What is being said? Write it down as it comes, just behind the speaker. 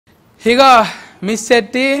ఇగో miss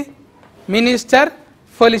Shetty, minister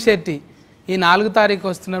Polishetty ఈ 4 తారీఖు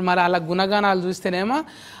వస్తున్నారు. మరి అలా గుణగానాలు చూస్తేనేమో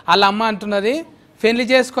వాళ్ళ అమ్మ అంటున్నది పెళ్లి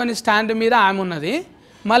చేసుకొని స్టాండ్ మీద ఆమె ఉన్నది,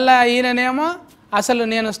 మళ్ళీ ఈయననేమో అసలు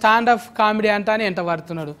నేను స్టాండ్ అప్ కామెడీ అంటా అని ఎంట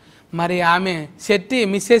పడుతున్నాడు. మరి ఆమె శెట్టి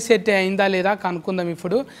మిస్సెస్ శెట్టి అయిందా లేదా కనుక్కుందాం.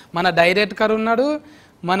 ఇప్పుడు మన డైరెక్టర్ ఉన్నాడు,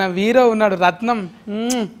 మన వీరో ఉన్నాడు, రత్నం.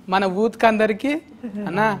 మన ఊత్కి అందరికీ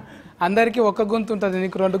అన్నా అందరికీ ఒక గుంత ఉంటుంది,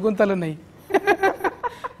 నీకు 2 గుంతలు ఉన్నాయి.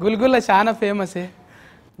 గుల్గుల్ల చాలా ఫేమసే.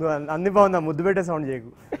 అన్ని బాగుందా, ముద్దు పెట్టే సౌండ్ చేయకు.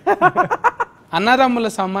 అన్నారమ్ముల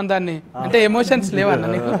సంబంధాన్ని అంటే ఎమోషన్స్ లేవన్నా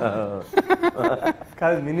నీకు?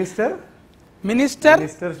 కాదు, మినిస్టర్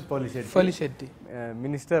పొలిశెట్టి,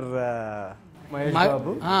 మినిస్టర్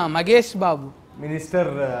మగేష్ బాబు,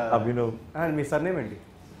 మినిస్టర్ అభినవ్. మీ సర్నేమ్ ఏంటి?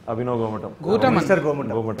 అభినవ్ గోమటం. గూటం మిస్టర్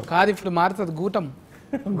గోమటం కాదు, ఇప్పుడు మారుతుంది గూటం.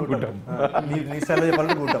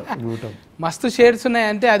 గూటం మస్తు షేడ్స్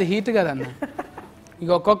ఉన్నాయంటే అది హీట్ కదన్న.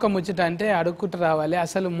 ఇక ఒక్కొక్క ముచ్చట అంటే అడుక్కుంటూ రావాలి.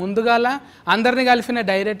 అసలు ముందుగాల అందరిని కలిపిన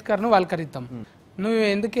డైరెక్టర్ను వాళ్ళకరిద్దాం. నువ్వు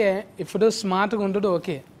ఎందుకే ఇప్పుడు స్మార్ట్గా ఉండు,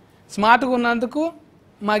 ఓకే. స్మార్ట్గా ఉన్నందుకు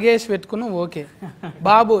మగేష్ పెట్టుకున్నావు, ఓకే.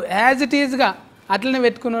 బాబు యాజ్ ఇట్ ఈజ్గా అట్లనే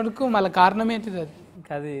పెట్టుకున్నందుకు మళ్ళీ కారణం ఏంటిది?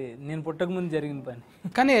 అది నేను పుట్టక ముందు జరిగిన పని.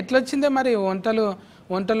 కానీ ఎట్లొచ్చిందే మరి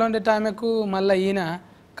వంటలు వండే టైంకు మళ్ళీ ఈయన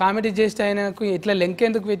కామెడీ చేస్తే ఆయనకు ఇట్లా లెంక్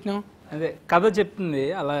ఎందుకు పెట్టినావు? అదే కథ చెప్తుంది,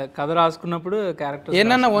 అలా కథ రాసుకున్నప్పుడు క్యారెక్టర్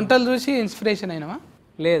ఏమన్నా వంటలు చూసి ఇన్స్పిరేషన్ అయినావా?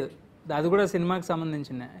 లేదు, అది కూడా సినిమాకి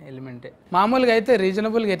సంబంధించిన ఎలిమెంటే. మామూలుగా అయితే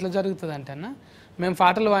రీజనబుల్గా ఎట్లా జరుగుతుంది అంటే అన్న, మేము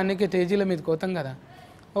పాటలు వాడికి స్టేజీల మీద పోతాం కదా,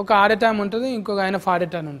 ఒక ఆడే టైం ఉంటుంది, ఇంకొక ఆయన ఫాడే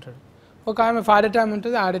టైం ఉంటాడు, ఒక ఆమె ఫాడే టైం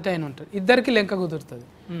ఉంటుంది, ఆడే టైం ఉంటుంది, ఇద్దరికి లెంక కుదురుతుంది.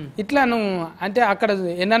 ఇట్లా నువ్వు అంటే అక్కడ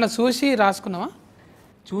ఏమన్నా చూసి రాసుకున్నావా?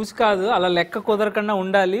 చూసి కాదు, అలా లెక్క కుదరకుండా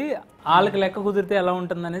ఉండాలి, వాళ్ళకి లెక్క కుదిరితే ఎలా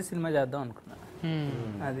ఉంటుంది అనేది సినిమా చేద్దాం అనుకున్నా.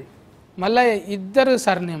 అది మళ్ళీ ఇద్దరు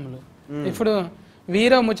సర్నేములు. ఇప్పుడు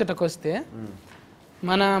వీరో ముచ్చటకు వస్తే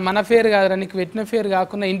మన పేరు కాదురా, నీకు పెట్టిన పేరు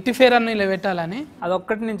కాకుండా ఇంటి పేరు అన్న ఇలా పెట్టాలని.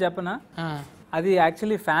 అదొక్కటి నేను చెప్పనా, అది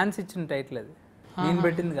యాక్చువల్లీ ఫ్యాన్స్ ఇచ్చిన టైటిల్, అది నేను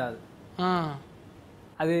పెట్టింది కాదు.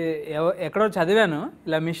 అది ఎక్కడో చదివాను,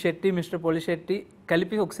 ఇలా మిస్ శెట్టి మిస్టర్ పొలిశెట్టి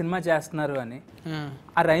కలిపి ఒక సినిమా చేస్తున్నారు అని.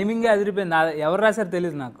 ఆ రైమింగే అదిరిపోయింది. ఎవరు రాశారు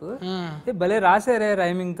తెలియదు నాకు, భలే రాశారే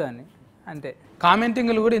రైమింగ్తో అని. అంటే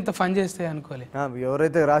కామెంటింగ్లు కూడా ఇంత ఫన్ చేస్తాయి అనుకోలే.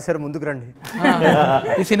 ఎవరైతే రాశారో ముందుకు రండి,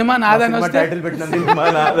 ఈ సినిమా నాదని టైటిల్ పెట్టిన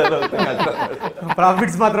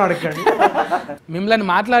ప్రాఫిట్స్ మాత్రం అడగండి. మిమ్మల్ని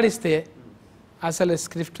మాట్లాడిస్తే అసలు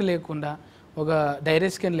స్క్రిప్ట్ లేకుండా, ఒక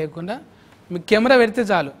డైరెక్షన్ లేకుండా మీకు కెమెరా పెడితే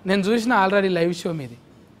చాలు. నేను చూసిన ఆల్రెడీ లైవ్ షో మీది,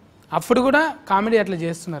 అప్పుడు కూడా కామెడీ అట్లా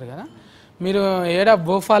చేస్తున్నారు కదా మీరు. ఏడా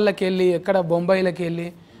భోపాల్లోకి వెళ్ళి, ఎక్కడ బొంబాయిలోకి వెళ్ళి,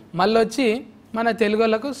 మళ్ళీ వచ్చి మన తెలుగు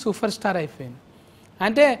వాళ్ళకు సూపర్ స్టార్ అయిపోయింది.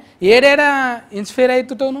 అంటే ఏడేడా ఇన్స్పైర్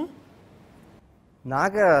అవుతుంటావు నువ్వు?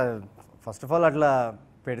 నాకు ఫస్ట్ ఆఫ్ ఆల్ అట్లా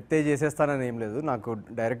పెడితే చేసేస్తానని ఏం లేదు. నాకు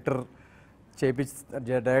డైరెక్టర్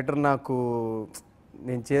నాకు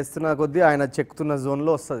నేను చేస్తున్న కొద్దీ ఆయన చెక్కుతున్న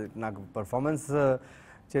జోన్లో వస్తుంది. నాకు పర్ఫార్మెన్స్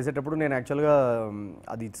చేసేటప్పుడు నేను యాక్చువల్గా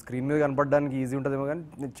అది స్క్రీన్ మీద కనపడడానికి ఈజీ ఉంటుందేమో, కానీ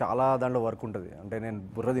నేను చాలా దాంట్లో వర్క్ ఉంటుంది. అంటే నేను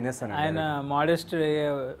బుర్ర తినేస్తాను. ఆయన మోడెస్ట్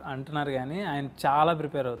అంటున్నారు కానీ ఆయన చాలా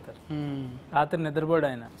ప్రిపేర్ అవుతారు. రాత్రి నిద్రపోడు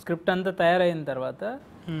ఆయన. స్క్రిప్ట్ అంతా తయారైన తర్వాత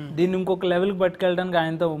దీన్ని ఇంకొక లెవెల్కి పట్టుకెళ్ళడానికి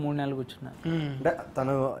ఆయనతో 3 నెలలు కూర్చున్నారు. అంటే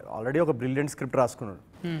తను ఆల్రెడీ ఒక బ్రిలియంట్ స్క్రిప్ట్ రాసుకున్నాడు.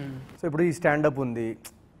 సో ఇప్పుడు ఈ స్టాండప్ ఉంది,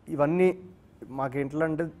 ఇవన్నీ మాకేంట్లో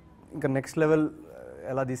అంటే ఇంకా నెక్స్ట్ లెవెల్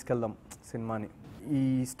ఎలా తీసుకెళ్దాం సినిమాని. ఈ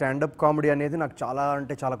స్టాండప్ కామెడీ అనేది నాకు చాలా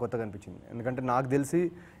అంటే చాలా కొత్తగా అనిపించింది. ఎందుకంటే నాకు తెలిసి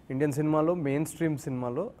ఇండియన్ సినిమాలో, మెయిన్ స్ట్రీమ్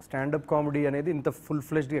సినిమాలో స్టాండప్ కామెడీ అనేది ఇంత ఫుల్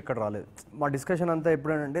ఫ్లెజ్డ్గా ఎక్కడ రాలేదు. మా డిస్కషన్ అంతా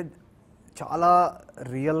ఎప్పుడంటే చాలా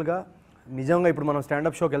రియల్గా, నిజంగా ఇప్పుడు మనం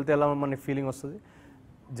స్టాండప్ షోకి వెళ్తే ఎలా మనకి ఫీలింగ్ వస్తుంది,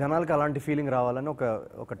 జనాలకి అలాంటి ఫీలింగ్ రావాలని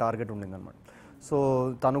ఒక టార్గెట్ ఉండింది అనమాట. సో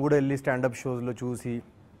తను కూడా వెళ్ళి స్టాండప్ షోస్లో చూసి,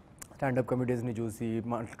 స్టాండప్ కమెడియన్స్ని చూసి,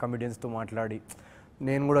 కమెడియన్స్తో మాట్లాడి,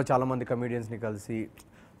 నేను కూడా చాలామంది కమెడియన్స్ని కలిసి,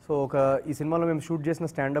 సో ఈ సినిమాలో మేము షూట్ చేసిన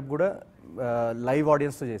స్టాండప్ కూడా లైవ్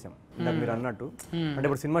ఆడియన్స్తో చేసాం. ఇందాక మీరు అన్నట్టు, అంటే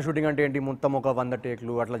ఇప్పుడు సినిమా షూటింగ్ అంటే ఏంటి, మొత్తం ఒక 100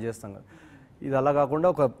 టేక్లు అట్లా చేస్తాం కదా. ఇది అలా కాకుండా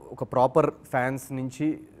ఒక ప్రాపర్ ఫ్యాన్స్ నుంచి,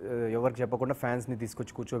 ఎవరికి చెప్పకుండా ఫ్యాన్స్ని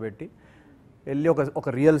తీసుకొచ్చి కూర్చోబెట్టి వెళ్ళి ఒక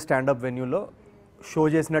రియల్ స్టాండప్ వెన్యూలో షో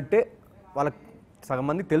చేసినట్టే వాళ్ళకి సగం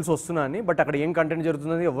మందికి తెలిసి వస్తున్నా అని. బట్ అక్కడ ఏం కంటెంట్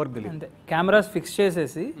జరుగుతుందని ఎవరికి తెలియదు. అంతే, కెమెరాస్ ఫిక్స్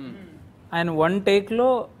చేసేసి ఆయన 1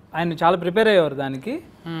 టేక్లో ఆయన చాలా ప్రిపేర్ అయ్యేవారు దానికి.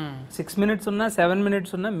 6 మినిట్స్ ఉన్నా 7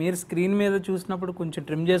 మినిట్స్ ఉన్నా మీరు స్క్రీన్ మీద చూసినప్పుడు కొంచెం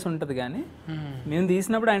ట్రిమ్ చేసి ఉంటుంది, కానీ మేము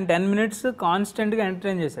తీసినప్పుడు ఆయన 10 మినిట్స్ కాన్స్టెంట్గా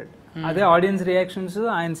ఎంటర్టైన్ చేశాడు. అదే ఆడియన్స్ రియాక్షన్స్,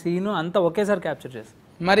 ఆయన సీను అంతా ఒకేసారి క్యాప్చర్ చేశాడు.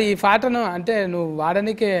 మరి ఈ పాటను అంటే నువ్వు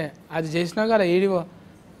వాడనికే అది చేసినావు కదా, ఈడివో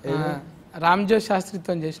రామ్జోష్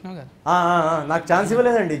శాస్త్రితో చేసినావు కదా. నాకు ఛాన్స్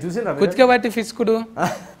ఇవ్వలేదండి, చూసిన కుతికబట్టి ఫిస్కుడు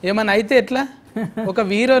ఏమన్నా అయితే ఎట్లా? ఒక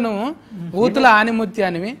వీరోను ఊతుల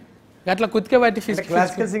ఆనిముత్యానివి అట్లా కుతికబట్టి ఫిస్క్.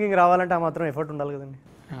 క్లాసికల్ సింగింగ్ రావాలంటే ఆ మాత్రం ఎఫర్ట్ ఉండాలి కదండి.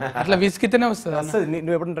 అట్లా విసిగితేనే వస్తుంది వస్తుంది.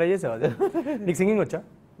 నువ్వు ఎప్పుడు ట్రై చేసావు అది? నీకు సింగింగ్ వచ్చా?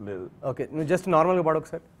 లేదు. ఓకే, నువ్వు జస్ట్ నార్మల్గా పాడు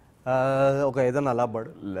ఒకసారి. ఒక ఏదన్నా అలా పాడు.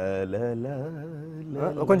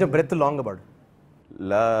 కొంచెం బ్రెత్ లాంగ్గా పాడు.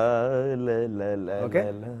 Okay,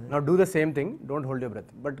 now do the same thing. Don't hold your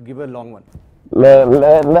breath but give a long one.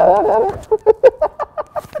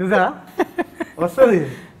 చూసా వస్తుంది.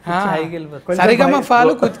 సరిగమ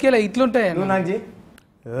ఫాలు కుతికేలా ఇట్లుంటాయి. నువ్వు నాకు చెయ్యి.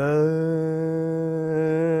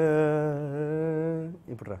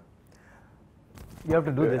 ఇప్పుడు రా. You have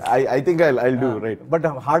to do this. I think I'll do right. But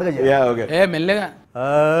hard ga. Yeah, okay. మెల్లగా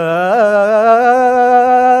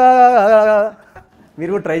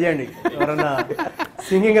మీరు కూడా ట్రై చేయండి. ఎవరన్నా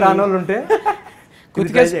సింగింగ్ రాని వాళ్ళు ఉంటే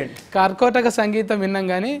కుతికే కర్కోటక సంగీతం విన్నాం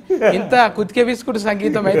కానీ ఇంత కుతికే విసుకుడు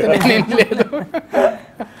సంగీతం అయితే నేను లేదు.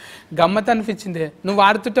 గమ్మత్ అనిపించింది. నువ్వు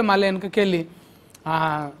వాడుతుంటే మళ్ళీ వెనకకెళ్ళి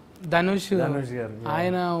ధనుష్ గారు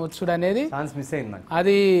ఆయన వచ్చుడు అనేది ఛాన్స్ మిస్ అయింది నాకు.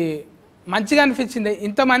 అది మంచిగా అనిపించింది.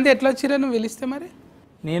 ఇంతమంది ఎట్లా వచ్చిరా నువ్వు పిలిస్తే? మరి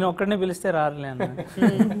నేను ఒక్కడనే పిలిస్తే రారులే అన్న.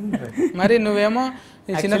 మరి నువ్వేమో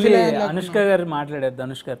అనుష్క గారు మాట్లాడారు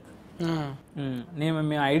ధనుష్ గారు. మేము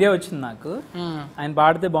ఐడియా వచ్చింది నాకు, ఆయన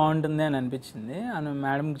పాడితే బాగుంటుంది అని అనిపించింది.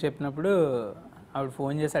 మేడంకి చెప్పినప్పుడు ఆవిడ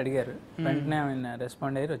ఫోన్ చేసి అడిగారు, వెంటనే ఆయన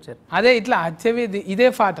రెస్పాండ్ అయ్యి వచ్చారు. అదే ఇట్లా వచ్చేవి ఇదే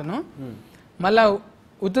పాటను మళ్ళా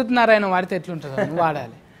ఉదిత్ నారాయణ వాడితే ఎట్లుంటుందో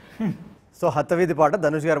వాడాలి. సో హతవీధి పాట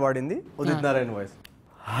ధనుష్ గారు పాడింది, ఉదిత్ నారాయణ వాయిస్.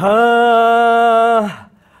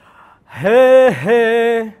 హే హే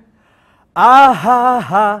ఆహా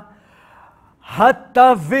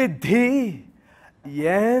హతవిధి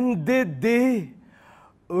ఏందిది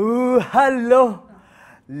ఊహలో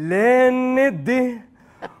లేనిది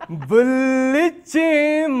బుల్లిచి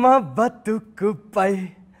మా బతుకుపై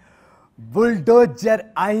బుల్డోజర్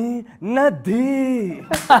అయినది.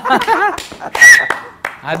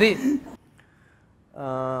 అది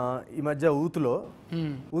ఈ మధ్య ఊతులో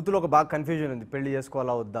ఒక బాగా కన్ఫ్యూజన్ ఉంది, పెళ్లి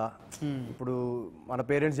చేసుకోవాలా వద్దా. ఇప్పుడు మన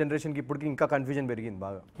పేరెంట్స్ జనరేషన్కి ఇప్పటికి ఇంకా కన్ఫ్యూజన్ పెరిగింది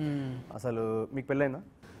బాగా. అసలు మీకు పెళ్ళైందా?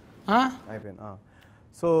 అయిపోయింది.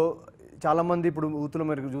 సో చాలామంది ఇప్పుడు ఊతులో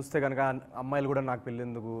మీరు చూస్తే కనుక అమ్మాయిలు కూడా నాకు పెళ్ళి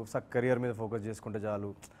ఎందుకు, కెరియర్ మీద ఫోకస్ చేసుకుంటే చాలు,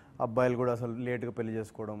 అబ్బాయిలు కూడా అసలు లేట్గా పెళ్లి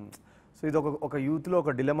చేసుకోవడం. సో ఇది ఒక యూత్లో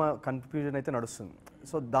ఒక డిలమా కన్ఫ్యూజన్ అయితే నడుస్తుంది.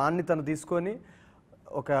 సో దాన్ని తను తీసుకొని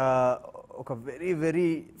ఒక వెరీ వెరీ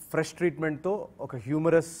ఫ్రెష్ ట్రీట్మెంట్తో ఒక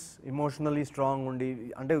హ్యూమరస్, ఇమోషనలీ స్ట్రాంగ్ ఉండి,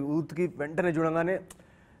 అంటే యూత్కి వెంటనే చూడగానే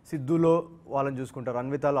సిద్ధులో వాళ్ళని చూసుకుంటారు,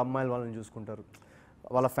 అన్వితాలో అమ్మాయిలు వాళ్ళని చూసుకుంటారు,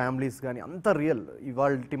 వాళ్ళ ఫ్యామిలీస్ కానీ అంత రియల్.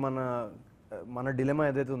 ఇవాళ మన డిలెమా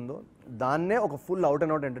ఏదైతే ఉందో దాన్నే ఒక full out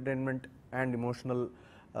and out entertainment and emotional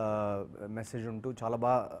message ఉంటూ చాలా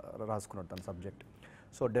బాగా రాసుకున్నాడు తన సబ్జెక్ట్.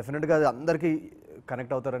 సో డెఫినెట్గా అది అందరికీ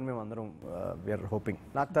కనెక్ట్ అవుతారని మేము అందరం వీఆర్ హోపింగ్.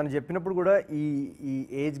 నాకు తను చెప్పినప్పుడు కూడా ఈ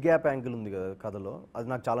ఏజ్ గ్యాప్ యాంగిల్ ఉంది కదా కథలో, అది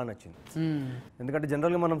నాకు చాలా నచ్చింది. ఎందుకంటే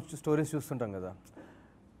జనరల్గా మనం స్టోరీస్ చూస్తుంటాం కదా,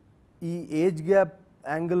 ఈ ఏజ్ గ్యాప్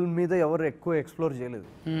యాంగిల్ మీద ఎవరు ఎక్కువ ఎక్స్ప్లోర్ చేయలేదు.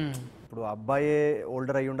 ఇప్పుడు అబ్బాయే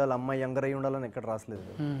ఓల్డర్ అయ్యి ఉండాలి, అమ్మాయి యంగర్ అయ్యి ఉండాలని ఎక్కడ రాసలేదు.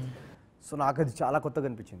 సో నాకు అది చాలా కొత్తగా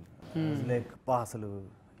అనిపించింది. లైక్ అసలు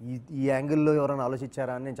ఈ యాంగిల్లో ఎవరైనా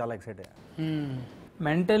ఆలోచించారా అని నేను చాలా ఎక్సైట్ అయ్యా.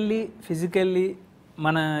 మెంటల్లీ, ఫిజికల్లీ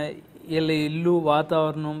మన ఇల్లు,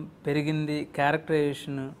 వాతావరణం, పెరిగింది,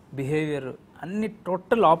 క్యారెక్టరైజేషన్, బిహేవియర్ అన్ని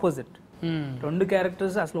టోటల్ ఆపోజిట్. రెండు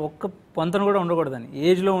క్యారెక్టర్స్ అసలు ఒక్క పొంతన కూడా ఉండకూడదని.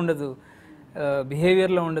 ఏజ్లో ఉండదు,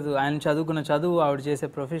 బిహేవియర్లో ఉండదు. ఆయన చదువుకున్న చదువు, ఆవిడ చేసే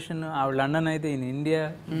ప్రొఫెషన్, ఆవిడ లండన్ అయితే ఈయన ఇండియా.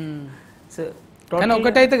 సో కానీ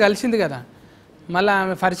ఒకటైతే కలిసింది కదా, మళ్ళీ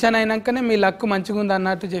ఆమె పరిచయం అయినాకనే మీ లక్ మంచిగా ఉంది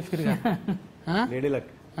అన్నట్టు చెప్పారు కదా.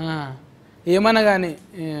 ఏమన్నా కానీ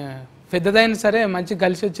పెద్దదైనా సరే మంచిగా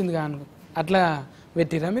కలిసి వచ్చింది కాను, అట్లా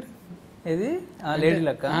పెట్టిరా మీరు? ఇది లేడీ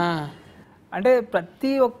లక్ అంటే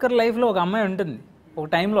ప్రతి ఒక్కరి లైఫ్లో ఒక అమ్మాయి ఉంటుంది, ఒక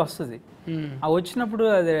టైంలో వస్తుంది. ఆ వచ్చినప్పుడు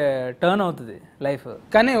అది టర్న్ అవుతుంది లైఫ్.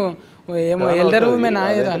 కానీ ఏమో ఎల్డర్ ఉమెన్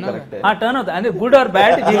టర్న్ అవుతుంది, అంటే గుడ్ ఆర్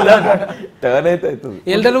బ్యాడ్ టర్న్ అయితే అవుతుంది.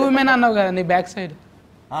 ఎల్డర్ ఉమెన్ అన్నావు కదా నీ back side.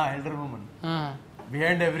 Elder women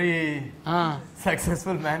behind every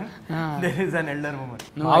successful man there is an elder woman.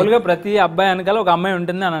 మామూలుగా ప్రతి అబ్బాయి వెనకాల ఒక అమ్మాయి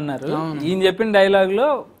ఉంటుంది అని అన్నారు. ఈయన చెప్పిన డైలాగ్ లో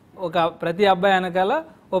ప్రతి అబ్బాయి వెనకాల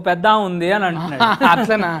ఓ పెద్ద ఉంది అని అంటున్నాడు.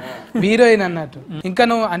 అట్లనా, హీరోయిన్ అన్నట్టు. ఇంకా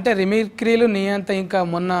నువ్వు అంటే రిమిక్రీలు నీ అంత, ఇంకా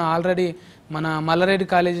మొన్న ఆల్రెడీ మన మల్లారెడ్డి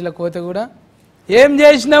కాలేజీలో పోతే కూడా ఏం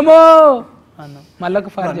చేసినామో అన్నావు, మళ్ళొక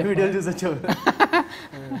వీడియోలు చూసి వచ్చావు.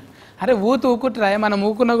 అరే ఊకుంటారా, మనం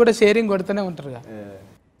ఊకున్నా కూడా షేరింగ్ కొడుతూనే ఉంటారుగా.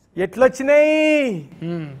 ఎట్లొచ్చినాయి,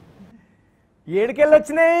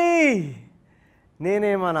 ఏడికెళ్ళొచ్చినాయి,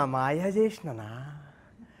 నేనేమన్నా మాయ చేసిననా,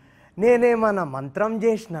 నేనేమన్నా మంత్రం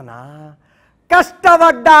చేసిననా,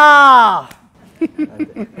 కష్టపడ్డా.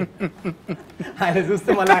 ఆయన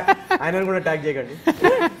చూస్తే మళ్ళీ ఆయన కూడా ట్యాగ్ చేయకండి.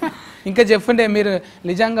 ఇంకా చెప్పుంటే మీరు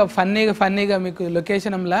నిజంగా ఫన్నీగా మీకు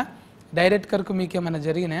లొకేషన్లా డైరెక్టర్కు మీకు ఏమైనా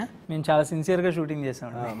జరిగినాయా? మేము చాలా సిన్సియర్గా షూటింగ్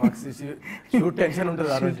చేసాం. మాకు షూట్ టెన్షన్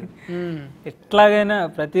ఉంటుంది ఆ రోజు. ఎట్లాగైనా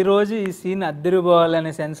ప్రతిరోజు ఈ సీన్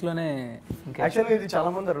అద్దరిపోవాలనే సెన్స్లోనే. యాక్చువల్గా ఇది చాలా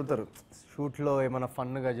మంది అడుగుతారు, షూట్లో ఏమైనా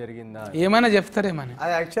ఫన్గా జరిగిందా, ఏమైనా చెప్తారేమని.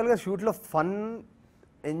 అది యాక్చువల్గా షూట్లో ఫన్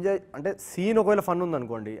ఎంజాయ్ అంటే సీన్ ఒకవేళ ఫన్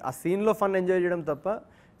ఉందనుకోండి, ఆ సీన్లో ఫన్ ఎంజాయ్ చేయడం తప్ప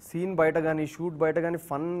సీన్ బయట కానీ షూట్ బయట కానీ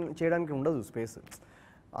ఫన్ చేయడానికి ఉండదు స్పేస్.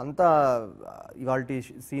 అంతా ఇవాళ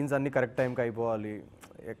సీన్స్ అన్నీ కరెక్ట్ టైంకి అయిపోవాలి,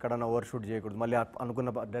 ఎక్కడన్నా ఓవర్ షూట్ చేయకూడదు, మళ్ళీ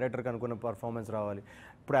డైరెక్టర్కి అనుకున్న పర్ఫార్మెన్స్ రావాలి.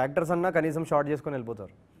 ఇప్పుడు యాక్టర్స్ అన్నా కనీసం షార్ట్ చేసుకొని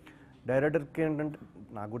వెళ్ళిపోతారు. డైరెక్టర్కి ఏంటంటే,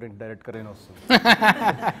 నాకు కూడా డైరెక్టర్ అయినా వస్తుంది,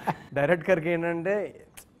 డైరెక్టర్కి ఏంటంటే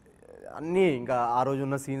అన్నీ ఇంకా ఆ రోజు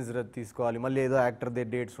ఉన్న సీన్స్ తీసుకోవాలి, మళ్ళీ ఏదో యాక్టర్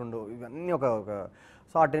డేట్స్ ఉండవు, ఇవన్నీ ఒక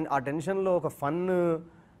సో ఆ టెన్షన్లో ఒక ఫన్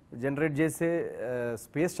జనరేట్ చేసే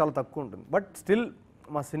స్పేస్ చాలా తక్కువ ఉంటుంది. బట్ స్టిల్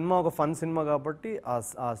మా సినిమా ఒక ఫన్ సినిమా కాబట్టి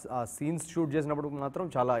ఆ సీన్స్ షూట్ చేసినప్పుడు మాత్రం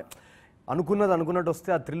చాలా అనుకున్నట్టు వస్తే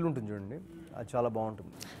ఆ థ్రిల్ ఉంటుంది చూడండి, అది చాలా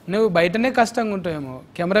బాగుంటుంది. నువ్వు బయటనే కష్టంగా ఉంటావేమో,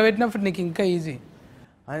 కెమెరా పెట్టినప్పుడు నీకు ఇంకా ఈజీ.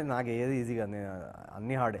 అది నాకు ఏది ఈజీ కాదు,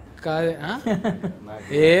 అన్నీ హార్డే కాదే.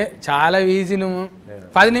 చాలా ఈజీ. నువ్వు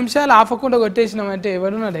 10 నిమిషాలు ఆపకుండా కొట్టేసినావు అంటే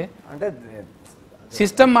ఎవరున్నాడే? అంటే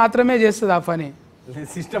సిస్టమ్ మాత్రమే చేస్తుంది ఆ పని.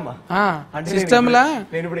 సిస్టమా? సిస్టమ్లా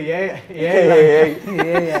నేను ఇప్పుడు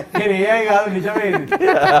నేను ఏఐ కాదు, నిజమే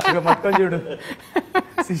మొత్తం చూడు.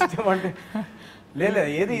 సిస్టమ్ అంటే లేదు,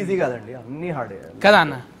 ఏది ఈజీ కాదండి, అన్నీ హార్డే కదా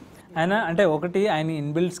అన్న. ఆయన అంటే ఒకటి ఆయన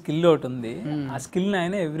ఇన్బిల్డ్ స్కిల్ ఒకటి ఉంది, ఆ స్కిల్ని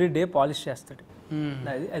ఆయన ఎవ్రీ డే పాలిష్ చేస్తాడు.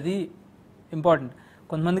 అది ఇంపార్టెంట్.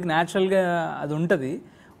 కొంతమందికి న్యాచురల్గా అది ఉంటుంది,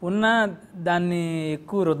 ఉన్న దాన్ని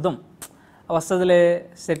ఎక్కువ రుద్దం, వస్తుందిలే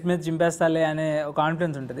సెట్ మీద చింపేస్తాలే అనే ఒక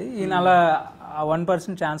కాన్ఫిడెన్స్ ఉంటుంది. ఈయన అలా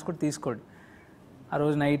 1% ఛాన్స్ కూడా తీసుకోడు. ఆ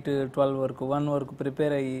రోజు నైట్ 12 వరకు 1 వరకు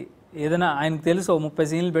ప్రిపేర్ అయ్యి ఏదైనా ఆయనకు తెలుసు 30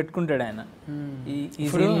 సీన్లు పెట్టుకుంటాడు ఆయన, ఈ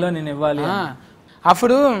సీన్లో నేను ఇవ్వాలి.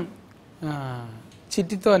 అప్పుడు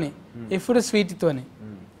చిట్టితోని ఇప్పుడు స్వీట్తోని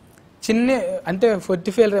చిన్న అంటే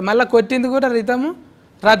 45 మళ్ళీ కొట్టింది కూడా రితము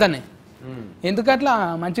రాధనే. ఎందుకట్లా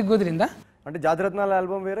మంచిగా కుదిరిందా? అంటే జాతిరత్నాల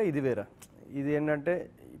ఆల్బమ్ వేరే, ఇది వేరే. ఇది ఏంటంటే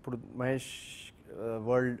ఇప్పుడు మహేష్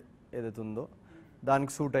వరల్డ్ ఏదైతే ఉందో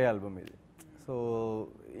దానికి సూట్ అయ్యే ఆల్బమ్ ఇది. సో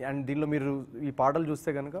అండ్ దీనిలో మీరు ఈ పాటలు చూస్తే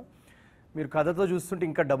కనుక మీరు కథతో చూస్తుంటే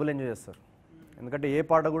ఇంకా డబుల్ ఎంజాయ్ చేస్తారు. ఎందుకంటే ఏ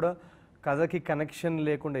పాట కూడా కథకి కనెక్షన్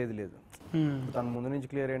లేకుండా ఏది లేదు. తన ముందు నుంచి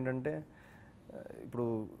క్లియర్ ఏంటంటే ఇప్పుడు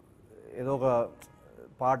ఏదో ఒక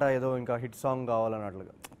పాట ఏదో ఇంకా హిట్ సాంగ్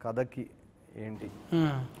కావాలన్నట్లుగా కథకి ఏంటి.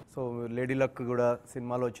 సో లేడీ లక్ కూడా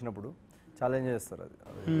సినిమాలో వచ్చినప్పుడు ఛాలెంజ్ చేస్తారు.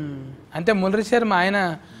 అది అంటే మురళీ శర్మ ఆయన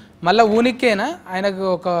మళ్ళీ ఊనికేనా, ఆయనకు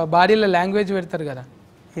ఒక బాడీలో లాంగ్వేజ్ పెడతారు కదా,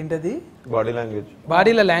 ఏంటది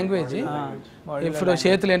బాడీలో లాంగ్వేజ్. ఇప్పుడు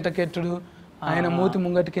చేతులు ఎంటకెట్టుడు, ఆయన మూతి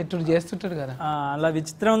ముంగటికెట్టుడు చేస్తుంటాడు కదా. అలా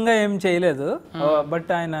విచిత్రంగా ఏం చేయలేదు,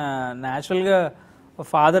 బట్ ఆయన న్యాచురల్గా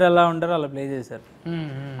ఫాదర్ ఎలా ఉంటారో అలా ప్లే చేశారు.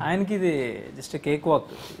 ఆయనకి ఇది జస్ట్ కేక్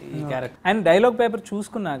వాక్ ఈ క్యారెక్టర్. ఆయన డైలాగ్ పేపర్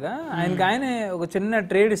చూసుకున్నాక ఆయన ఒక చిన్న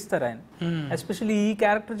ట్రేడ్ ఇస్తారు ఆయన. ఎస్పెషల్లీ ఈ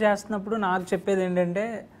క్యారెక్టర్ చేస్తున్నప్పుడు నాకు చెప్పేది ఏంటంటే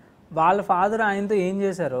వాళ్ళ ఫాదర్ ఆయనతో ఏం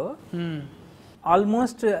చేశారో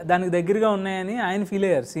ఆల్మోస్ట్ దానికి దగ్గరగా ఉన్నాయని ఆయన ఫీల్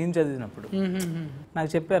అయ్యారు సీన్ చదివినప్పుడు. నాకు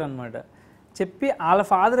చెప్పారనమాట. చెప్పి వాళ్ళ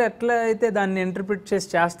ఫాదర్ ఎట్లా అయితే దాన్ని ఇంటర్ప్రిట్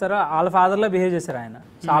చేస్తారో వాళ్ళ ఫాదర్లా బిహేవ్ చేశారు ఆయన.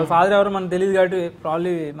 సో వాళ్ళ ఫాదర్ ఎవరో మనకు తెలియదు కాబట్టి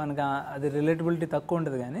ప్రాబ్లీ మనకు అది రిలేటబిలిటీ తక్కువ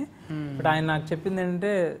ఉంటుంది కానీ, బట్ ఆయన నాకు చెప్పింది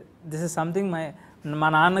ఏంటంటే దిస్ ఇస్ సంథింగ్ మా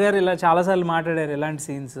నాన్నగారు ఇలా చాలాసార్లు మాట్లాడారు ఇలాంటి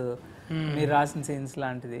సీన్స్, మీరు రాసిన సీన్స్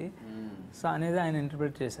లాంటిది. సో అనేది ఆయన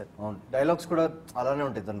ఇంటర్ప్రిట్ చేశారు. అవును, డైలాగ్స్ కూడా అలానే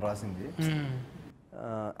ఉంటాయి తను రాసింది.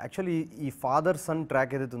 యాక్చువల్లీ ఈ ఫాదర్ సన్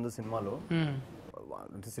ట్రాక్ ఏదైతే ఉందో సినిమాలో,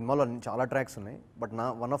 సినిమాలో చాలా ట్రాక్స్ ఉన్నాయి, but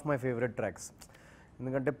one of my favourite tracks.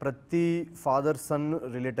 ఎందుకంటే ప్రతి ఫాదర్ సన్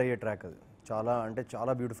రిలేట్ అయ్యే ట్రాక్ అది. చాలా అంటే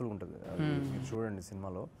చాలా బ్యూటిఫుల్గా ఉంటుంది, మీరు చూడండి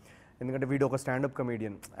సినిమాలో. ఎందుకంటే వీడు ఒక స్టాండప్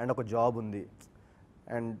కమీడియన్ అండ్ ఒక జాబ్ ఉంది,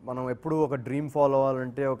 అండ్ మనం ఎప్పుడు ఒక డ్రీమ్ ఫాలో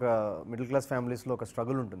అవ్వాలంటే ఒక మిడిల్ క్లాస్ ఫ్యామిలీస్లో ఒక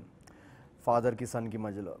స్ట్రగుల్ ఉంటుంది ఫాదర్కి సన్కి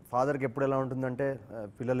మధ్యలో. ఫాదర్కి ఎప్పుడు ఎలా ఉంటుందంటే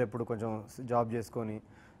పిల్లలు ఎప్పుడు కొంచెం జాబ్ చేసుకొని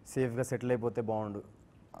సేఫ్గా సెటిల్ అయిపోతే బాగుండు,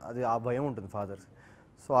 అది ఆ భయం ఉంటుంది ఫాదర్స్.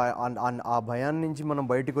 సో ఆ భయాన్ని నుంచి మనం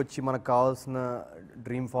బయటకు వచ్చి మనకు కావాల్సిన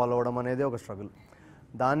డ్రీమ్ ఫాలో అవ్వడం అనేది ఒక స్ట్రగుల్.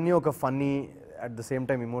 దాన్ని ఒక funny at the same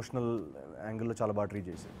time emotional యాంగిల్లో చాలా బాగా ట్రీట్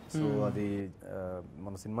చేశారు. సో అది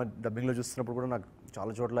మన సినిమా డబ్బింగ్లో చూస్తున్నప్పుడు కూడా నాకు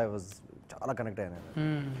చాలా చోట్ల చాలా కనెక్ట్ అయ్యాను,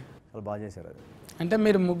 చాలా బాగా చేశారు అది. అంటే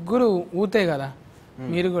మీరు ముగ్గురు ఊతే కదా,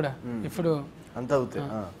 మీరు కూడా ఇప్పుడు అంతా అవుతాయి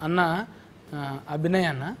అన్న అభినయ్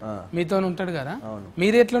అన్న మీతో ఉంటాడు కదా,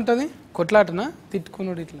 మీది ఎట్లుంటుంది కొట్లాటనా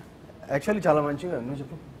తిట్టుకున్నాడు ఇట్లా? యాక్చువల్లీ చాలా మంచిగా, నువ్వు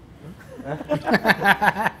చెప్పు.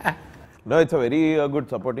 No, it's a very good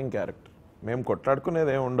supporting character. మేము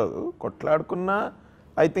కొట్లాడుకునేది ఏమి ఉండదు, కొట్లాడుకున్నా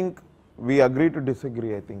I think we agree to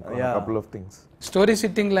disagree, I think, on a couple of things. Story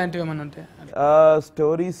sitting లాంటివి ఏమైనా ఉంటాయి?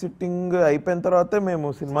 స్టోరీ సిట్టింగ్ అయిపోయిన తర్వాతే మేము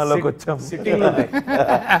సినిమాలోకి వచ్చాం.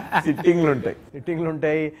 సిట్టింగ్లు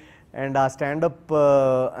ఉంటాయి. అండ్ ఆ స్టాండప్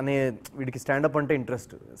అనే వీడికి స్టాండప్ అంటే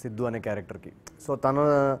ఇంట్రెస్ట్, సిద్ధు అనే క్యారెక్టర్కి. సో తన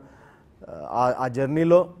ఆ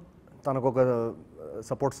జర్నీలో తనకు ఒక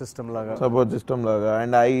సపోర్ట్ సిస్టమ్ లాగా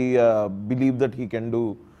and I believe that he can do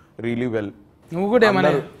really well. నువ్వు కూడా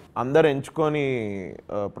ఏమన్నా అందరు ఎంచుకొని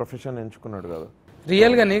ప్రొఫెషన్ ఎంచుకున్నాడు కదా.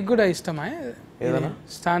 రియల్గా నీకు కూడా ఇష్టమా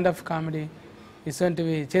స్టాండప్ కామెడీ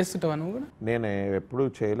ఇటువంటివి చేస్తుంటావా నువ్వు కూడా? నేను ఎప్పుడు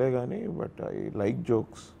చేయలే కానీ బట్ ఐ లైక్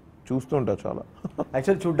జోక్స్, చూస్తుంటా చాలా.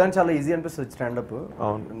 యాక్చువల్లీ చూడడానికి చాలా ఈజీ అనిపిస్తుంది స్టాండప్.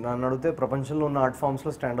 అవును, నన్ను అడిగితే ప్రపంచంలో ఉన్న ఆర్ట్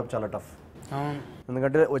ఫామ్స్లో స్టాండప్ చాలా టఫ్. అవును,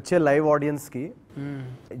 ఎందుకంటే వచ్చే లైవ్ ఆడియన్స్కి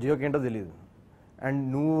జోక్ ఏంటో తెలియదు, అండ్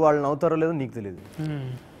నువ్వు వాళ్ళు నవ్వుతారో లేదో నీకు తెలియదు.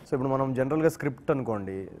 సో ఇప్పుడు మనం జనరల్గా స్క్రిప్ట్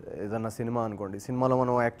అనుకోండి, ఏదన్నా సినిమా అనుకోండి, సినిమాలో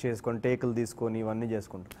మనం యాక్ట్ చేసుకొని టేకులు తీసుకొని ఇవన్నీ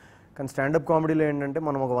చేసుకుంటాం. కానీ స్టాండప్ కామెడీలో ఏంటంటే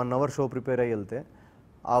మనం ఒక 1 hour షో ప్రిపేర్ అయ్యి వెళ్తే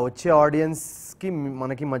ఆ వచ్చే ఆడియన్స్కి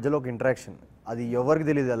మనకి మధ్యలో ఒక ఇంటరాక్షన్, అది ఎవరికి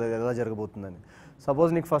తెలియదు ఎలా జరగబోతుందని.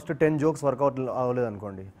 సపోజ్ నీకు ఫస్ట్ 10 jokes వర్కౌట్ అవ్వలేదు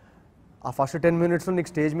అనుకోండి, ఆ ఫస్ట్ 10 minutesలో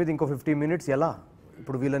నీకు స్టేజ్ మీద ఇంకో 15 minutes ఎలా,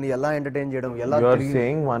 ఇప్పుడు వీళ్ళని ఎలా ఎంటర్టైన్ చేయడం, ఎలా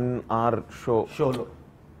 1 hour షోలో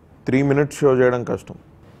 3 minutes షో చేయడం కష్టం.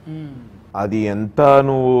 అది ఎంత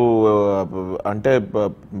నువ్వు అంటే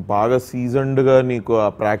బాగా సీజన్డ్గా నీకు ఆ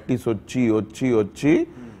ప్రాక్టీస్ వచ్చి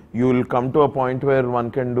you will come to a point where one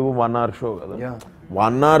can do 1 hour show కదా.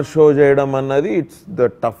 1 hour షో చేయడం అన్నది ఇట్స్ ద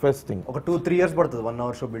టఫెస్ట్ థింగ్. ఒక 2-3 years పడుతుంది 1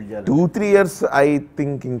 hour షో బిల్డ్ చేయాలి. 2-3 years ఐ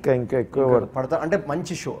థింక్ ఇంకా ఎక్కువ పడతా. అంటే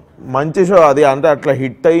మంచి షో అది, అంటే అట్లా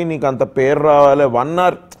హిట్ అయ్యి నీకు అంత పేరు రావాలి. 1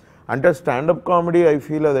 hour అంటే స్టాండప్ కామెడీ ఐ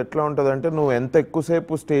ఫీల్ అది ఎట్లా ఉంటుంది అంటే నువ్వు ఎంత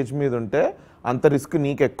ఎక్కువసేపు స్టేజ్ మీద ఉంటే అంత రిస్క్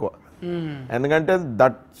నీకు ఎక్కువ. ఎందుకంటే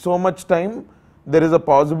that so much time there is a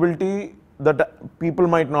possibility that people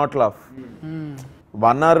might not laugh.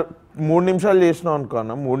 1 hour 3 నిమిషాలు చేసినావు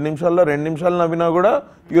అనుకున్నా, 3 నిమిషాల్లో 2 నిమిషాలు నవ్వినా కూడా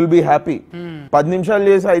యూ విల్ బీ హ్యాపీ. 10 నిమిషాలు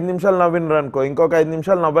చేసి 5 నిమిషాలు నవ్వినరు అనుకో, ఇంకొక 5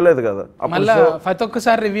 నిమిషాలు నవ్వలేదు కదా. ప్రతి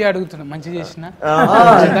ఒక్కసారి రివ్యూ అడుగుతున్నా, మంచి చేసిన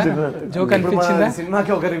జోక్ అనిపించిందా,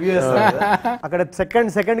 సినిమాకి ఒక రివ్యూ అక్కడ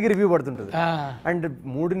సెకండ్ కి రివ్యూ పడుతుంటది. అండ్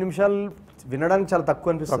 3 నిమిషాలు వినడానికి చాలా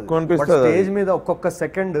తక్కువ అనిపిస్తుంది. స్టేజ్ మీద ఒక్కొక్క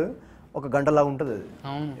సెకండ్ ఒక గంటలా ఉంటుంది అది.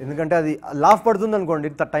 ఎందుకంటే అది లాఫ్ పడుతుంది అనుకోండి,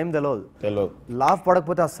 టైం తెలియదు. లాఫ్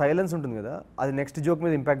పడకపోతే ఆ సైలెన్స్ ఉంటుంది కదా, అది నెక్స్ట్ జోక్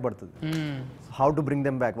మీద ఇంపాక్ట్ పడుతుంది. How to bring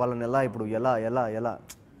them back, వాళ్ళని ఎలా ఇప్పుడు ఎలా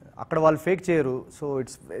అక్కడ వాళ్ళు ఫేక్ చేయరు. So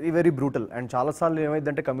it's very brutal. And చాలాసార్లు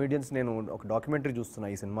ఏమైందంటే కమీడియన్స్, నేను ఒక డాక్యుమెంటరీ చూస్తున్నా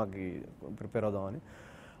ఈ సినిమాకి ప్రిపేర్ అవుదామని,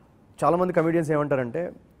 చాలామంది కమీడియన్స్ ఏమంటారంటే,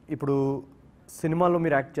 ఇప్పుడు సినిమాలో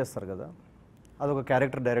మీరు యాక్ట్ చేస్తారు కదా, అదొక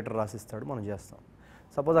క్యారెక్టర్ డైరెక్టర్ రాసిస్తాడు, మనం చేస్తాం.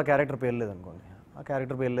 సపోజ్ ఆ క్యారెక్టర్ పేరు లేదనుకోండి, ఆ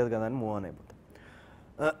క్యారెక్టర్ పేరు లేదు కదా అని మూవ్ ఆన్ అయిపోతాం.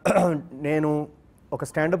 నేను ఒక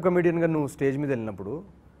స్టాండప్ కమెడియన్గా నువ్వు స్టేజ్ మీద వెళ్ళినప్పుడు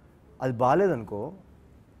అది బాగాలేదనుకో,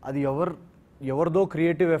 అది ఎవరిదో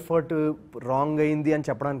క్రియేటివ్ ఎఫర్ట్ రాంగ్ అయింది అని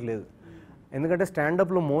చెప్పడానికి లేదు. ఎందుకంటే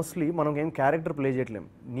స్టాండప్లో మోస్ట్లీ మనం ఏం క్యారెక్టర్ ప్లే చేయట్లేం,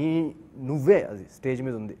 నువ్వే అది స్టేజ్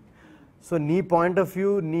మీద ఉంది. సో నీ పాయింట్ ఆఫ్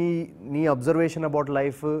వ్యూ, నీ అబ్జర్వేషన్ అబౌట్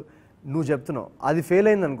లైఫ్ నువ్వు చెప్తున్నావు. అది ఫెయిల్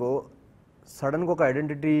అయిందనుకో, సడన్గా ఒక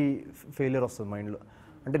ఐడెంటిటీ ఫెయిలియర్ వస్తుంది మైండ్లో.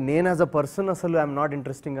 అంటే నేను యాజ్ అ పర్సన్ అసలు ఐఎమ్ నాట్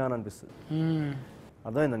ఇంట్రెస్టింగ్ అని అనిపిస్తుంది.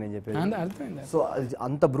 అర్థమైందా నేను చెప్పేది? సో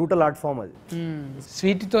అంత బ్రూటల్ ఆర్ట్ ఫామ్ అది.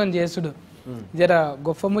 స్వీట్తో చేసుడు జర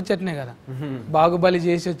గొప్ప ముచ్చటనే కదా, బాగుబలి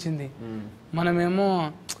చేసి వచ్చింది. మనమేమో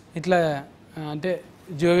ఇట్లా అంటే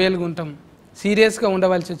జోవియల్గా ఉంటాం, సీరియస్గా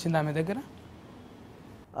ఉండవలసి వచ్చింది ఆమె దగ్గర.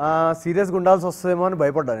 సీరియస్గా ఉండాల్సి వస్తుందేమో అని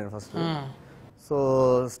భయపడ్డా నేను ఫస్ట్. సో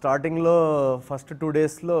స్టార్టింగ్లో ఫస్ట్ 2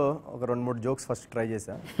 daysలో ఒక 2-3 jokes ఫస్ట్ ట్రై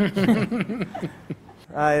చేశా.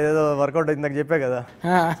 ఏదో వర్కౌట్ ఇందాక చెప్పా కదా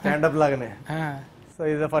స్టాండప్ లాగానే. సో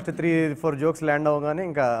ఇది ఫస్ట్ 3-4 jokes ల్యాండ్ అవ్వగానే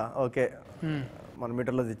ఇంకా ఓకే మన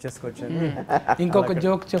మీటర్లో తెచ్చేసుకోవచ్చు. ఇంకొక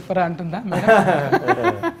జోక్ చెప్పరా అంటుందా?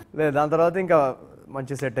 లేదు, దాని తర్వాత ఇంకా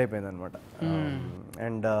మంచి సెట్ అయిపోయింది అనమాట.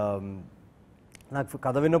 అండ్ నాకు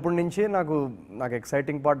కథ విన్నప్పటి నుంచి నాకు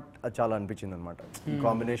ఎక్సైటింగ్ పార్ట్ చాలా అనిపించింది అనమాట. ఈ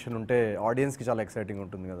కాంబినేషన్ ఉంటే ఆడియన్స్కి చాలా ఎక్సైటింగ్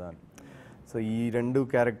ఉంటుంది కదా అని. సో ఈ 2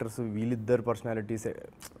 క్యారెక్టర్స్, వీళ్ళిద్దరు పర్సనాలిటీస్,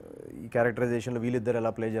 ఈ క్యారెక్టరైజేషన్లో వీళ్ళిద్దరు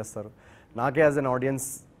ఎలా ప్లే చేస్తారు, నాకే యాజ్ అన్ ఆడియన్స్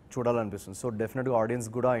చూడాలనిపిస్తుంది. సో డెఫినెట్గా ఆడియన్స్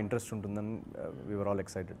కూడా ఇంట్రెస్ట్ ఉంటుందని వీఆర్ ఆల్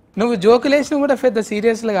ఎక్సైటెడ్. నువ్వు జోకులు వేసినా కూడా పెద్ద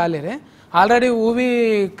సీరియస్గా కాలేరే, ఆల్రెడీ మూవీ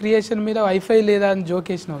క్రియేషన్ మీద వైఫై లేదా అని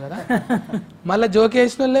జోక్ వేసినావు కదా, మళ్ళీ జోక్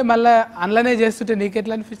వేసిన వాళ్ళే మళ్ళీ అందులోనే చేస్తుంటే నీకు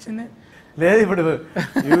ఎట్లా అనిపించింది? లేదు, ఇప్పుడు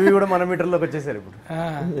ఇవి కూడా మన మీటర్లోకి వచ్చేసారు ఇప్పుడు.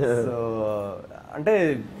 సో అంటే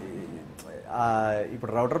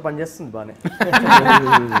ఇప్పుడు రౌటర్ పనిచేస్తుంది బాగానే,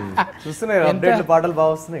 చూస్తున్నాయి అప్డేట్లు, పాటలు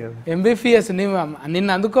బాగా వస్తున్నాయి కదా. ఎంబీపీఎస్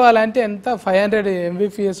నిన్ను అందుకోవాలంటే ఎంత 500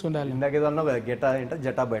 MBPS ఉండాలి. ఇందాక ఏదో అన్నావు కదా,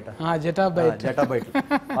 జటా బయట జటా బయట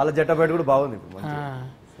వాళ్ళ జటా బయట కూడా బాగుంది ఇప్పుడు.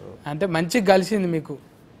 అంటే మంచిగా కలిసింది మీకు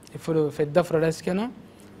ఇప్పుడు పెద్ద ప్రొడక్షన్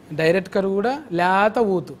డైరెక్టర్ కూడా లేత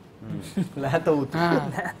ఊతు లేత ఊతు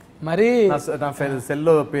మరి నా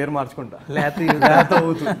సెల్లో పేరు మార్చుకుంటా లేత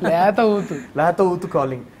ఊతు లేత ఊతు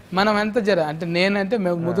కాలింగ్. మనం ఎంత జర అంటే నేనంటే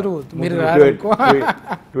ముదురు ఊతు, మీరు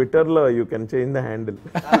ట్విట్టర్ లో you can change the handle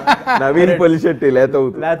Naveen Polishetty లేత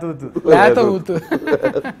ఊతు. లేత ఊతు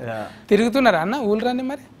తిరుగుతున్నారా అన్న ఊళ్ళు రండి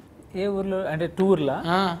మరి? ఏ ఊర్లో అంటే టూర్లా?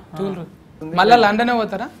 టూర్ మళ్ళా లండనే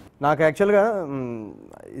పోతారా? నాకు యాక్చువల్గా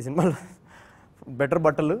ఈ సినిమాలో బెటర్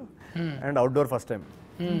బట్టలు అండ్ అవుట్డోర్ ఫస్ట్ టైం.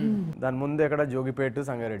 దాని ముందు ఎక్కడ జోగిపేట,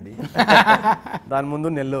 సంగారెడ్డి, దాని ముందు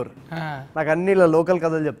నెల్లూరు. నాకు అన్ని ఇలా లోకల్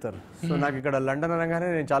కథలు చెప్తారు. సో నాకు ఇక్కడ లండన్ అనగానే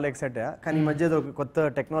నేను చాలా ఎక్సైట్ అయ్యా. కానీ ఈ మధ్య ఒక కొత్త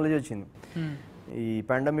టెక్నాలజీ వచ్చింది. ఈ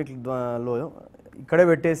పాండమిక్ లో ఇక్కడే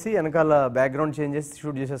పెట్టేసి వెనకాల బ్యాక్గ్రౌండ్ చేంజ్ చేసి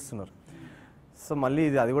షూట్ చేసేస్తున్నారు. సో మళ్ళీ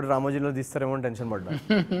అది కూడా రామోజీలో తీస్తారేమో అని టెన్షన్ పడ్డా.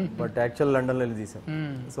 బట్ యాక్చువల్ లండన్లో వెళ్ళి తీసాం.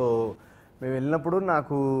 సో మేము వెళ్ళినప్పుడు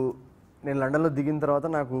నేను లండన్లో దిగిన తర్వాత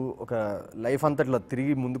నాకు ఒక లైఫ్ అంతా ఇట్లా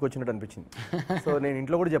తిరిగి ముందుకు వచ్చినట్టు అనిపించింది. సో నేను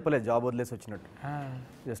ఇంట్లో కూడా చెప్పలేదు జాబ్ వదిలేసి వచ్చినట్టు.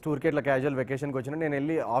 జస్ట్ ఊరికే ఇట్లా క్యాజువల్ వెకేషన్కి వచ్చినట్టు నేను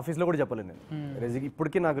వెళ్ళి ఆఫీస్లో కూడా చెప్పలేదు. నేను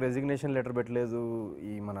ఇప్పటికీ నాకు రెసిగ్నేషన్ లెటర్ పెట్టలేదు.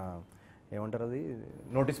 ఈ మన ఏమంటారు అది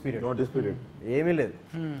నోటీస్ పీరియడ్ ఏమీ లేదు.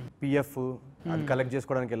 పిఎఫ్ అది కలెక్ట్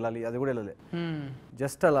చేసుకోవడానికి వెళ్ళాలి, అది కూడా వెళ్ళలేదు.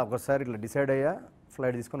 జస్ట్ అలా ఒకసారి ఇట్లా డిసైడ్ అయ్యా,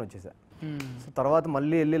 ఫ్లైట్ తీసుకొని వచ్చేసా. సో తర్వాత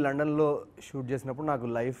మళ్ళీ వెళ్ళి లండన్లో షూట్ చేసినప్పుడు నాకు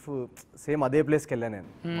లైఫ్ సేమ్ అదే ప్లేస్కి వెళ్ళాను నేను.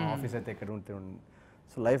 మా ఆఫీస్ అయితే ఎక్కడ ఉంటే.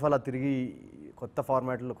 సో లైఫ్ అలా తిరిగి కొత్త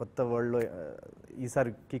ఫార్మాట్లో కొత్త వరల్డ్లో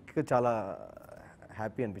ఈసారి కిక్ చాలా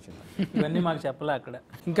హ్యాపీ అనిపించింది. ఇవన్నీ మాకు చెప్పలే అక్కడ.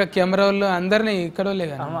 ఇంకా కెమెరా వాళ్ళు అందరినీ ఇక్కడ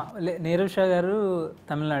నీరవ్ షా గారు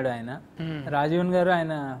తమిళనాడు, ఆయన రాజీవన్ గారు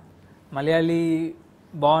ఆయన మలయాళీ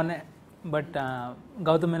బాగున్నాయి. బట్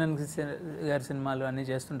గౌతమ్ మేనన్ గారి సినిమాలు అన్నీ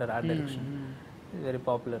చేస్తుంటారు, ఆర్ట్ డైరెక్షన్ వెరీ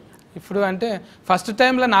పాపులర్. ఇప్పుడు అంటే ఫస్ట్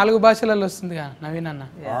టైంలో 4 భాషలలో వస్తుంది కదా నవీన్ అన్న.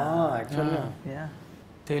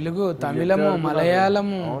 తెలుగు, తమిళము,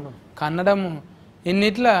 మలయాళము, కన్నడము,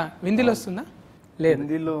 ఇన్నిట్లా హిందీలో వస్తుందా? లేదు,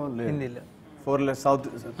 హిందీలో 4 సౌత్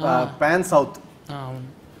పాన్ సౌత్. అవును,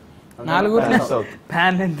 4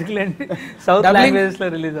 పాన్ ఎందుకులేండి, సౌత్ లాంగ్వేజెస్ లో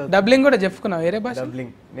రిలీజ్ అవుతుంది. డబ్లింగ్ కూడా చెప్పుకున్నావు వేరే భాష?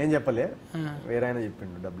 డబ్లింగ్ నేను చెప్పలే, వేరే ఆయన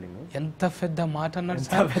చెప్పిండు డబ్లింగ్. ఎంత పెద్ద మాట అన్నాడు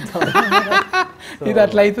సార్. ఇది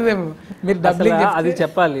అట్లా అవుతుందేమో. మీరు డబ్బింగ్ అది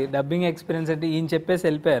చెప్పాలి. డబ్బింగ్ ఎక్స్పీరియన్స్ అంటే ఈయన చెప్పేసి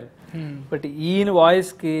వెళ్ళిపోయారు. బట్ ఈయన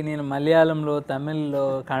వాయిస్ కి నేను మలయాళంలో, తమిళ్లో,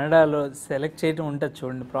 కన్నడలో సెలెక్ట్ చేయడం ఉంటుంది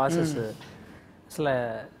చూడండి ప్రాసెస్. అసలు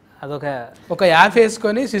ఒక యాప్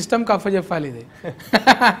వేసుకొని సిస్టమ్ కఫ్ చెప్పాలి. ఇది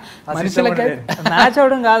మనుషులకి మ్యాచ్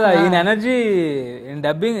అవడం కాదా? ఈయన ఎనర్జీ,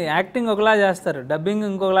 డబ్బింగ్ యాక్టింగ్ ఒకలా చేస్తారు, డబ్బింగ్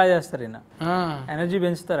ఇంకొకలా చేస్తారు. ఈయన ఎనర్జీ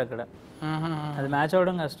పెంచుతారు అక్కడ, అది మ్యాచ్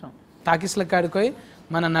అవడం కష్టం. టాకీస్ల కాడిపోయి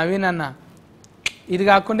మన నవీన్ అన్న ఇది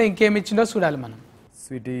కాకుండా ఇంకేమి ఇచ్చిండో చూడాలి మనం.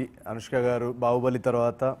 స్వీటీ, అనుష్క గారు బాహుబలి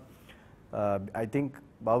తర్వాత ఐ థింక్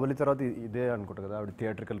బాహుబలి తర్వాత ఇదే అనుకుంటా కదా ఆవిడ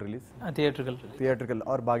theatrical release. Theatrical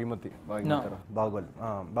are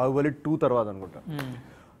Baahubali 2 తర్వాత అనుకుంటా.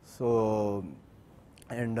 సో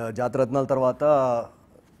అండ్ జాతరత్నాల తర్వాత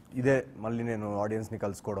ఇదే మళ్ళీ నేను ఆడియన్స్ని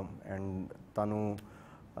కలుసుకోవడం. అండ్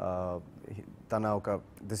తన ఒక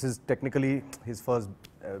this is technically his first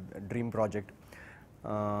dream project.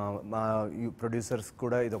 మా ప్రొడ్యూసర్స్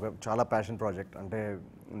కూడా ఇది ఒక చాలా ప్యాషన్ ప్రాజెక్ట్. అంటే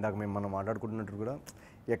ఇందాక మనం మాట్లాడుకుంటున్నట్టు కూడా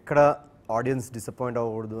ఎక్కడ ఆడియన్స్ డిసప్పాయింట్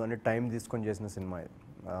అవ్వకూడదు అని టైం తీసుకొని చేసిన సినిమా ఇది.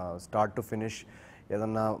 స్టార్ట్ టు ఫినిష్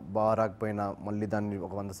ఏదన్నా బాగా రాకపోయినా మళ్ళీ దాన్ని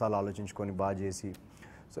ఒక 100 సార్లు ఆలోచించుకొని బాగా చేసి.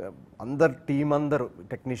 సో అందరు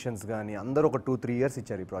టెక్నీషియన్స్ కానీ అందరూ ఒక 2-3 ఇయర్స్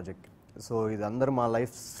ఇచ్చారు ఈ ప్రాజెక్ట్. సో ఇది అందరూ మా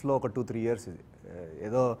లైఫ్స్లో ఒక 2-3 ఇయర్స్. ఇది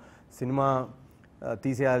ఏదో సినిమా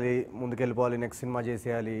తీసేయాలి, ముందుకెళ్ళిపోవాలి, నెక్స్ట్ సినిమా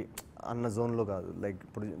చేసేయాలి అన్న జోన్లో కాదు. లైక్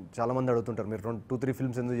ఇప్పుడు చాలామంది అడుగుతుంటారు, మీరు 2-3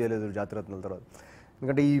 ఫిల్మ్స్ ఎందుకు చేయలేదు జాతరత్నాల తర్వాత?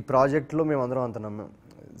 ఎందుకంటే ఈ ప్రాజెక్ట్లో మేము అందరం అంత నమ్మాం.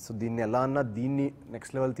 సో దీన్ని ఎలా అన్నా దీన్ని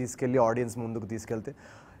నెక్స్ట్ లెవెల్ తీసుకెళ్ళి ఆడియన్స్ ముందుకు తీసుకెళ్తే,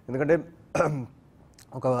 ఎందుకంటే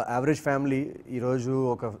ఒక యావరేజ్ ఫ్యామిలీ ఈరోజు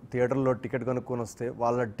ఒక థియేటర్లో టికెట్ కనుక్కొని వస్తే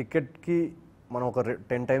వాళ్ళ టికెట్కి మనం ఒక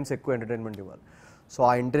 10 టైమ్స్ ఎక్కువ ఎంటర్టైన్మెంట్ ఇవ్వాలి. సో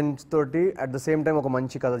ఆ ఇంటెన్స్ తోటి అట్ ద సేమ్ టైం ఒక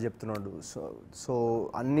మంచి కథ చెప్తున్నాడు. సో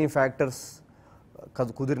అన్ని ఫ్యాక్టర్స్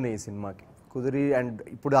కుదిరినాయి ఈ సినిమాకి. అండ్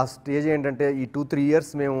ఇప్పుడు ఆ స్టేజ్ ఏంటంటే ఈ 2-3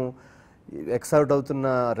 ఇయర్స్ మేము ఎక్సైట్ అవుతున్న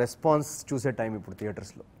రెస్పాన్స్ చూసే టైం ఇప్పుడు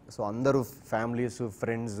థియేటర్స్లో. సో అందరూ ఫ్యామిలీస్,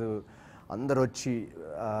 ఫ్రెండ్స్ అందరు వచ్చి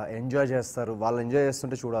ఎంజాయ్ చేస్తారు. వాళ్ళు ఎంజాయ్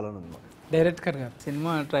చేస్తుంటే చూడాలని ఉంది. డైరెక్టర్ గారు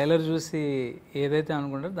సినిమా ట్రైలర్ చూసి ఏదైతే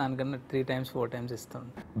అనుకుంటారో దానికన్నా 3 times 4 times ఇస్తాం.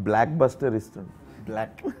 బ్లాక్ బస్టర్ ఇస్తుంది.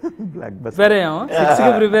 బ్లాక్ ప్రిపేర్ అయ్యాము,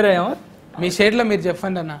 6కి ప్రిపేర్ అయ్యాము. మీ షేడ్లో మీరు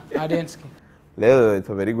చెప్పండి అన్న ఆడియన్స్కి. లేదు,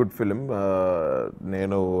 it's a very good film.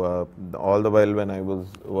 నేను all the while when I was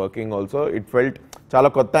working also it felt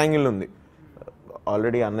చాలా కొత్త యాంగిల్ ఉంది.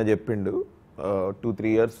 ఆల్రెడీ అన్న చెప్పిండు 2-3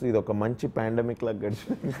 ఇయర్స్ ఇది ఒక మంచి పాండమిక్ లాగా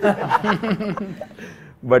గడిచింది.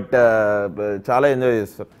 బట్ చాలా ఎంజాయ్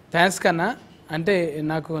చేస్తారు. థ్యాంక్స్ కన్నా. అంటే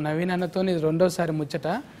నాకు నవీన్ అన్నతో ఇది రెండోసారి ముచ్చట,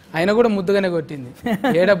 ఆయన కూడా ముద్దుగానే కొట్టింది,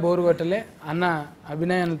 ఏడ బోరు కొట్టలే అన్న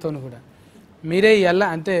అభినయ్ అన్నతో కూడా. మీరే ఇయ్యాల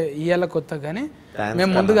అంటే ఇయ్యాల కొత్త కానీ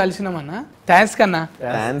మేము ముందు కలిసినామన్నా. థ్యాంక్స్ కన్నా.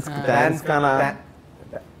 Thanks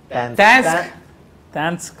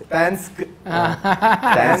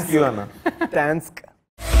thanks